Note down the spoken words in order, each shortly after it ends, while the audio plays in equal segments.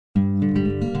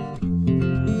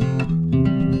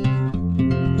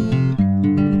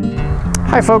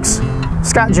Hi folks,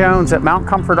 Scott Jones at Mount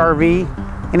Comfort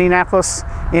RV, Indianapolis,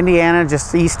 Indiana,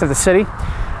 just east of the city.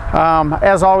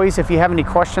 As always, if you have any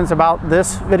questions about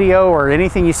this video or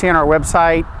anything you see on our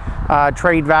website,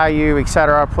 trade value,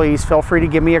 etc., please feel free to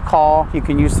give me a call. You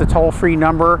can use the toll-free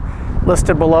number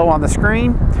listed below on the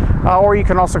screen, or you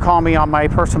can also call me on my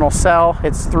personal cell.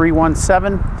 It's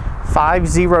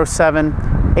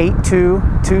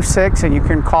 317-507-8226, and you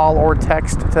can call or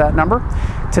text to that number.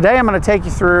 Today I'm going to take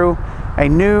you through a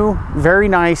new, very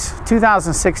nice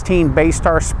 2016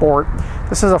 Baystar Sport.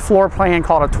 This is a floor plan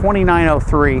called a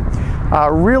 2903.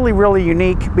 Really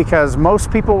unique, because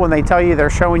most people, when they tell you they're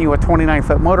showing you a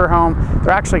 29-foot motorhome,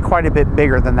 they're actually quite a bit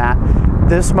bigger than that.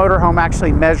 This motorhome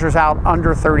actually measures out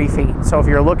under 30 feet. So if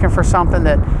you're looking for something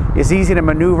that is easy to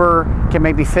maneuver, can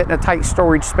maybe fit in a tight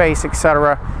storage space,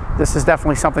 etc., this is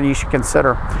definitely something you should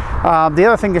consider. The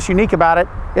other thing that's unique about it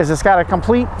is it's got a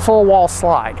complete full wall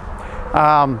slide.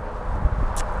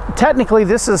 Technically,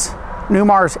 this is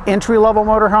Newmar's entry-level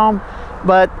motorhome,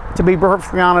 but to be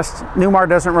perfectly honest, Newmar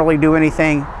doesn't really do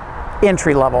anything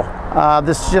entry-level.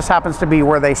 This just happens to be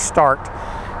where they start.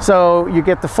 So you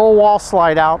get the full wall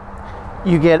slide out,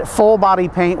 you get full body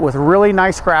paint with really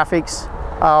nice graphics.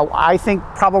 I think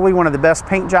probably one of the best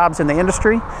paint jobs in the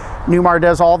industry. Newmar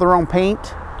does all their own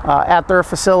paint at their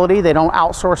facility. They don't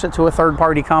outsource it to a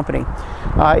third-party company.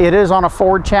 It is on a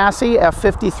Ford chassis,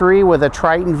 F53, with a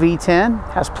Triton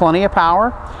V10. Has plenty of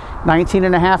power,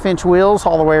 19.5-inch wheels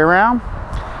all the way around,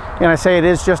 and I say it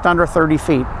is just under 30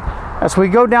 feet. As we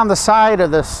go down the side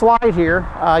of the slide here,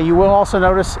 you will also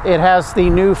notice it has the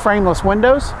new frameless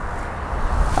windows,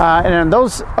 and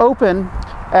those open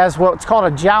as what's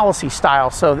called a jalousie style.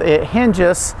 So it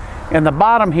hinges, and the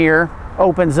bottom here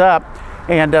opens up,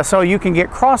 and so you can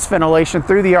get cross ventilation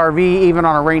through the RV even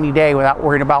on a rainy day without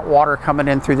worrying about water coming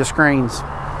in through the screens.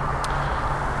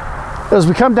 As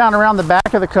we come down around the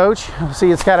back of the coach, you'll see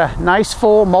it's got a nice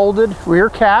full molded rear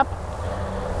cap,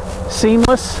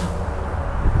 seamless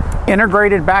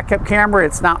integrated backup camera.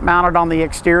 It's not mounted on the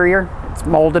exterior, it's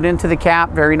molded into the cap.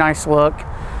 Very nice look.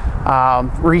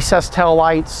 Recessed tail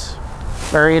lights,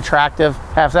 very attractive.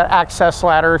 Has that access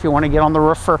ladder if you want to get on the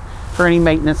roof for any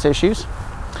maintenance issues.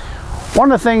 One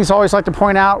of the things I always like to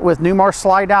point out with Newmar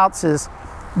slide outs is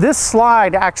this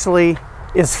slide actually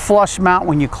is flush mount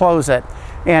when you close it,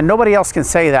 and nobody else can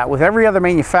say that. With every other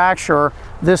manufacturer,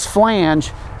 this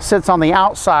flange sits on the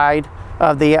outside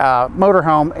of the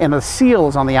motorhome, and the seal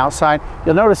is on the outside.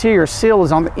 You'll notice here your seal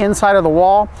is on the inside of the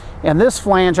wall, and this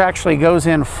flange actually goes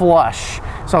in flush,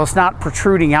 so it's not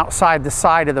protruding outside the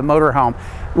side of the motorhome.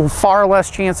 Far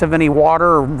less chance of any water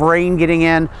or rain getting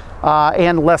in,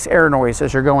 and less air noise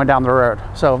as you're going down the road.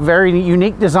 So very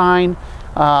unique design,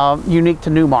 unique to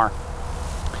Newmar.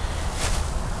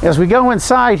 As we go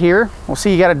inside here, we'll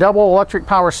see you got a double electric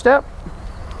power step.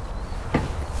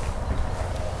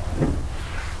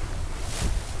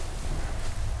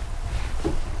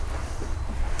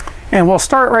 And we'll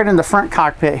start right in the front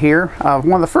cockpit here.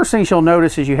 One of the first things you'll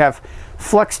notice is you have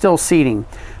Flexsteel seating.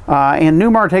 And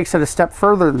Newmar takes it a step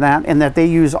further than that, in that they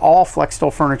use all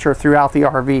Flexsteel furniture throughout the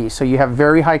RV. So you have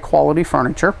very high quality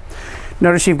furniture.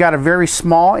 Notice you've got a very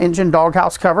small engine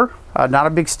doghouse cover. Not a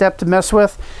big step to mess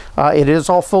with. It is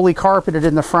all fully carpeted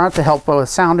in the front to help with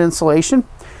sound insulation.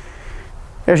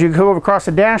 As you go across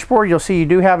the dashboard, you'll see you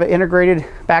do have an integrated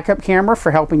backup camera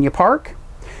for helping you park.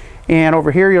 And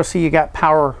over here you'll see you got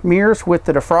power mirrors with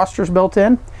the defrosters built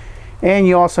in, and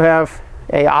you also have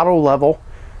a auto level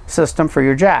system for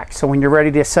your jack. So when you're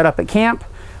ready to set up at camp,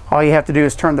 all you have to do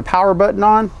is turn the power button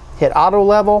on, hit auto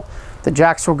level, the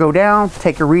jacks will go down,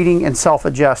 take a reading, and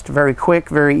self-adjust. Very quick,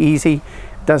 very easy.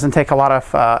 Doesn't take a lot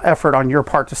of effort on your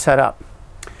part to set up.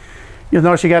 You'll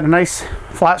notice you got a nice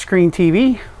flat screen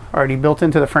TV already built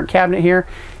into the front cabinet here.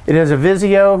 It is a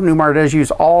Vizio. Newmar does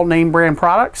use all name brand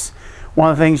products. One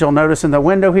of the things you'll notice in the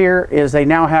window here is they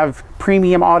now have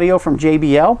premium audio from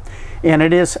JBL, and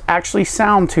it is actually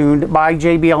sound tuned by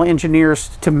JBL engineers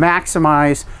to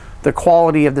maximize the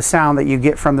quality of the sound that you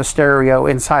get from the stereo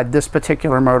inside this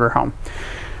particular motorhome.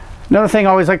 Another thing I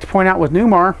always like to point out with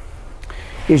Newmar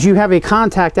is you have a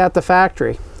contact at the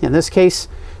factory. In this case,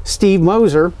 Steve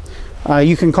Moser.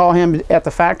 You can call him at the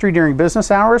factory during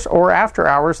business hours or after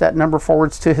hours. That number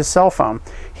forwards to his cell phone.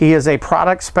 He is a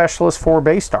product specialist for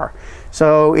Baystar.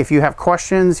 So if you have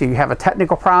questions, you have a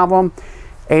technical problem,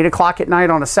 8 o'clock at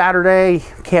night on a Saturday,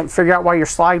 can't figure out why your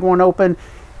slide won't open,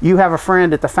 you have a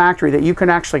friend at the factory that you can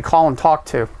actually call and talk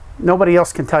to. Nobody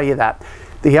else can tell you that.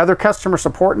 The other customer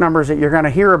support numbers that you're going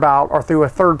to hear about are through a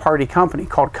third-party company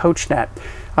called CoachNet.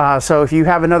 So if you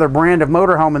have another brand of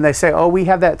motorhome and they say, oh, we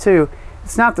have that too,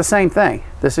 it's not the same thing.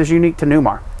 This is unique to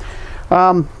Newmar.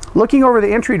 Looking over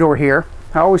the entry door here,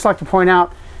 I always like to point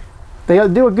out they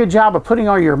do a good job of putting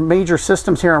all your major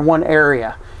systems here in one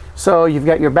area. So you've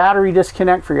got your battery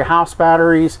disconnect for your house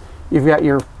batteries, you've got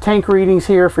your tank readings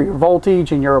here for your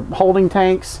voltage and your holding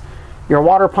tanks, your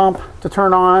water pump to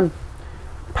turn on,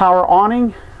 power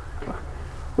awning,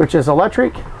 which is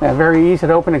electric and very easy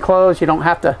to open and close. You don't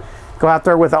have to go out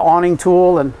there with an awning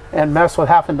tool and mess with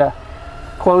having to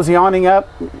close the awning up.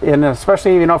 And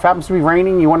especially, you know, if it happens to be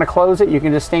raining, you want to close it, you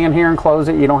can just stand here and close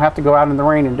it. You don't have to go out in the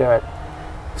rain and do it.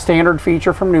 Standard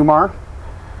feature from Newmar.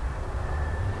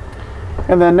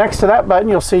 And then next to that button,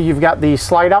 you'll see you've got the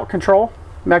slide out control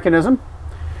mechanism,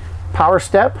 power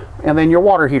step, and then your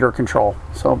water heater control.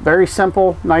 So very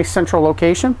simple, nice central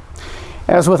location.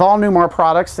 As with all Newmar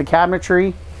products, the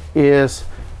cabinetry is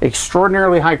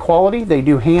extraordinarily high quality. They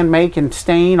do hand make and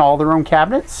stain all their own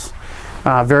cabinets.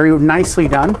 Very nicely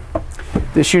done.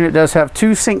 This unit does have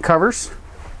 2 sink covers.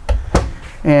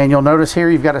 And you'll notice here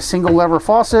you've got a single lever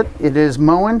faucet. It is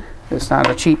Moen. It's not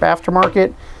a cheap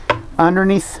aftermarket.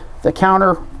 Underneath the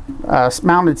counter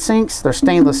mounted sinks, they're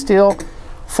stainless steel.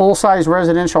 Full-size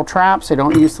residential traps. They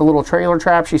don't use the little trailer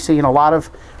traps you see in a lot of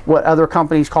what other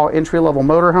companies call entry-level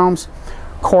motorhomes.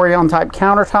 Corian type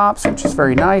countertops, which is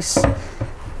very nice.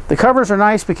 The covers are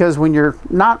nice because when you're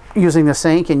not using the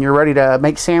sink and you're ready to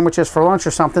make sandwiches for lunch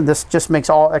or something, this just makes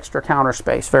all extra counter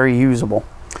space. Very usable.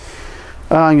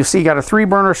 You'll see you got a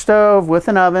 3-burner stove with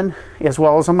an oven as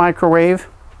well as a microwave.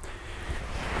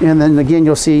 And then again,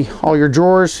 you'll see all your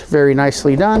drawers, very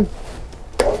nicely done.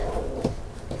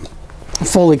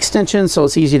 Full extension, so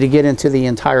it's easy to get into the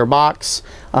entire box.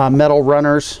 Metal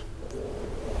runners.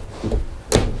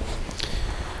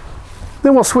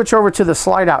 Then we'll switch over to the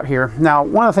slide out here. Now,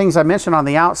 one of the things I mentioned on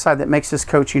the outside that makes this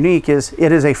coach unique is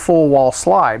it is a full wall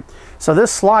slide. So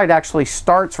this slide actually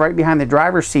starts right behind the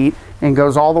driver's seat and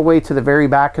goes all the way to the very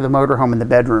back of the motorhome in the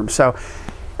bedroom. So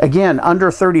again, under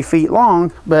 30 feet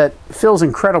long, but feels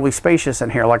incredibly spacious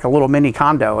in here, like a little mini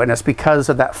condo, and it's because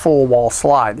of that full wall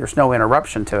slide. There's no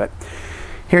interruption to it.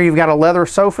 Here you've got a leather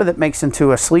sofa that makes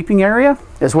into a sleeping area,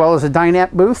 as well as a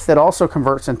dinette booth that also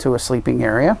converts into a sleeping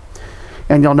area.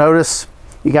 And you'll notice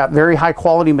you got very high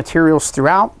quality materials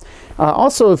throughout.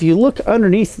 Also, if you look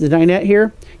underneath the dinette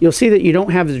here, you'll see that you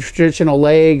don't have the traditional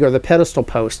leg or the pedestal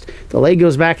post. The leg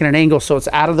goes back in an angle so it's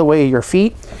out of the way of your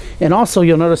feet. And also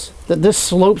you'll notice that this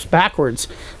slopes backwards.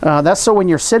 That's so when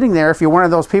you're sitting there, if you're one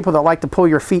of those people that like to pull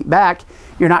your feet back,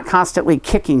 you're not constantly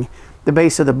kicking the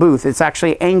base of the booth. It's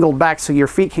actually angled back so your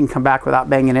feet can come back without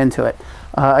banging into it.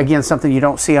 Again, something you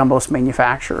don't see on most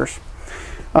manufacturers.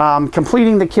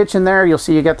 Completing the kitchen there, you'll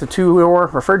see you got the 2-door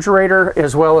refrigerator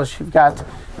as well as you've got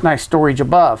nice storage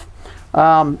above.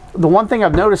 The one thing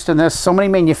I've noticed in this, so many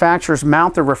manufacturers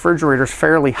mount their refrigerators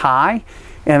fairly high,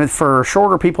 and for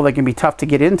shorter people they can be tough to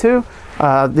get into.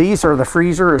 These are, the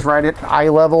freezer is right at eye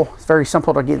level. It's very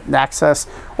simple to get access,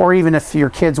 or even if your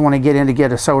kids want to get in to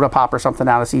get a soda pop or something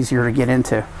out, it's easier to get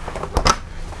into.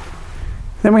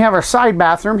 Then we have our side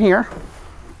bathroom here,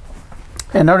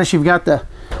 and notice you've got the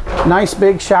nice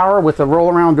big shower with the roll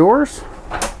around doors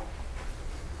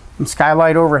and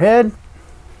skylight overhead.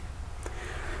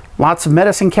 Lots of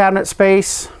medicine cabinet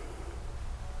space.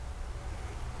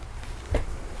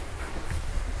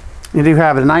 You do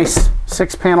have a nice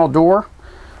 6-panel door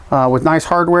with nice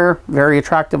hardware. Very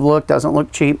attractive look, doesn't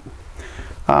look cheap.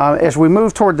 As we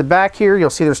move toward the back here, you'll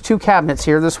see there's 2 cabinets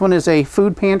here. This one is a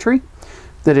food pantry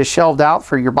that is shelved out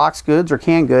for your box goods or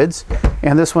canned goods.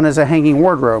 And this one is a hanging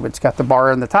wardrobe. It's got the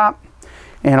bar in the top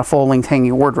and a full-length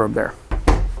hanging wardrobe there.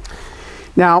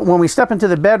 Now, when we step into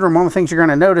the bedroom, one of the things you're going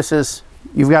to notice is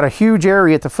you've got a huge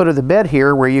area at the foot of the bed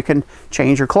here where you can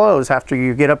change your clothes after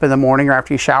you get up in the morning or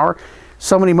after you shower.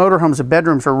 So many motorhomes, the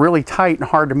bedrooms are really tight and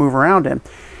hard to move around in.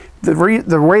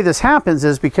 The way this happens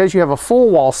is because you have a full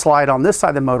wall slide on this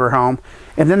side of the motorhome,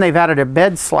 and then they've added a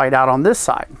bed slide out on this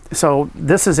side. So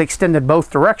this is extended both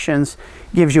directions,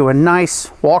 gives you a nice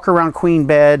walk around queen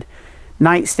bed,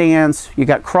 nightstands. You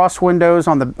got cross windows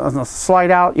on the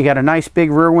slide out. You got a nice big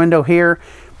rear window here,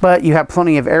 but you have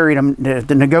plenty of area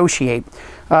to negotiate.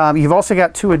 You've also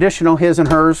got 2 additional his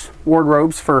and hers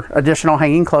wardrobes for additional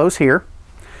hanging clothes here.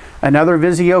 Another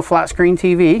Vizio flat screen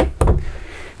TV.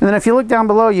 And then if you look down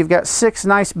below, you've got 6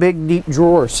 nice big deep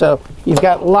drawers. So you've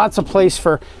got lots of place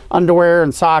for underwear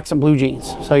and socks and blue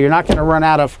jeans. So you're not going to run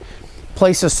out of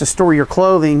places to store your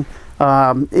clothing.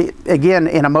 Again,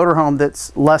 in a motorhome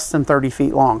that's less than 30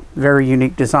 feet long. Very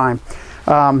unique design.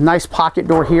 Nice pocket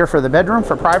door here for the bedroom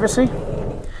for privacy.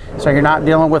 So you're not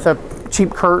dealing with a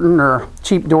cheap curtain or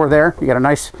cheap door there. You got a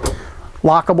nice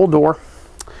lockable door.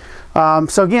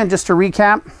 So again, just to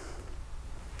recap,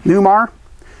 Newmar,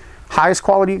 highest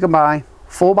quality you can buy,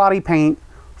 full body paint,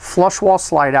 flush wall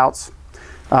slide outs,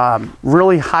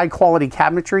 really high quality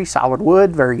cabinetry, solid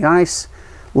wood, very nice.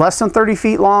 Less than 30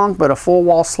 feet long, but a full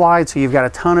wall slide, so you've got a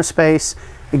ton of space.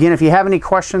 Again, if you have any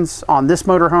questions on this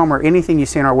motorhome or anything you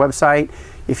see on our website,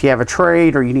 if you have a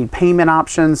trade or you need payment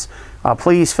options,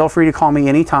 please feel free to call me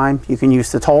anytime. You can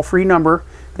use the toll-free number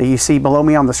that you see below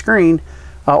me on the screen,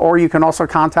 or you can also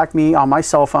contact me on my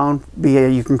cell phone via,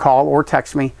 you can call or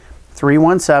text me,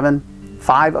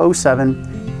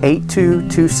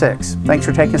 317-507-8226. Thanks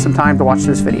for taking some time to watch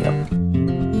this video.